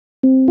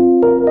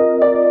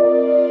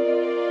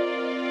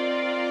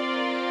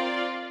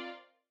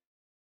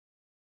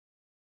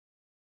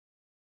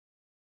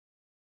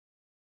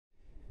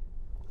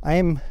I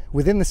am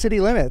within the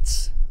city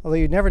limits, although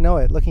you'd never know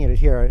it looking at it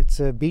here. It's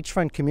a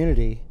beachfront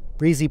community,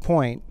 Breezy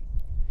Point.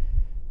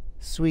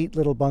 Sweet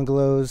little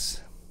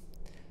bungalows.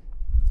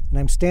 And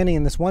I'm standing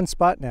in this one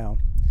spot now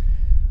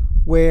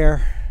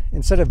where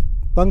instead of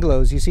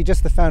bungalows, you see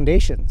just the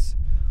foundations.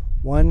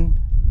 One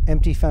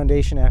empty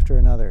foundation after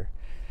another.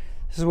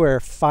 This is where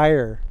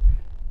fire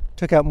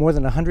took out more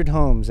than 100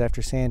 homes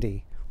after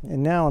Sandy.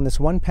 And now on this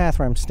one path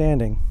where I'm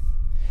standing,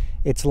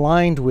 it's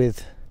lined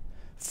with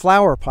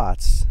flower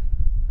pots.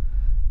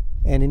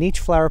 And in each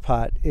flower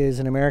pot is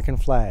an American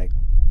flag.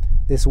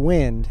 This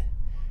wind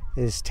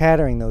is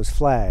tattering those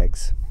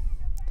flags.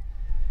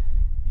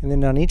 And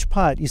then on each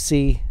pot you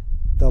see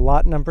the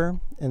lot number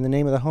and the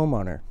name of the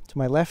homeowner. To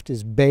my left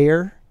is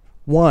Bayer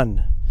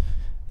 1.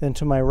 Then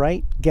to my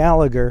right,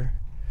 Gallagher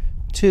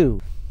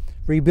 2.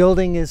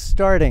 Rebuilding is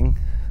starting,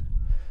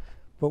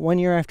 but 1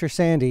 year after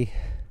Sandy,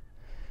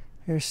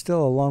 there's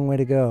still a long way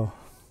to go.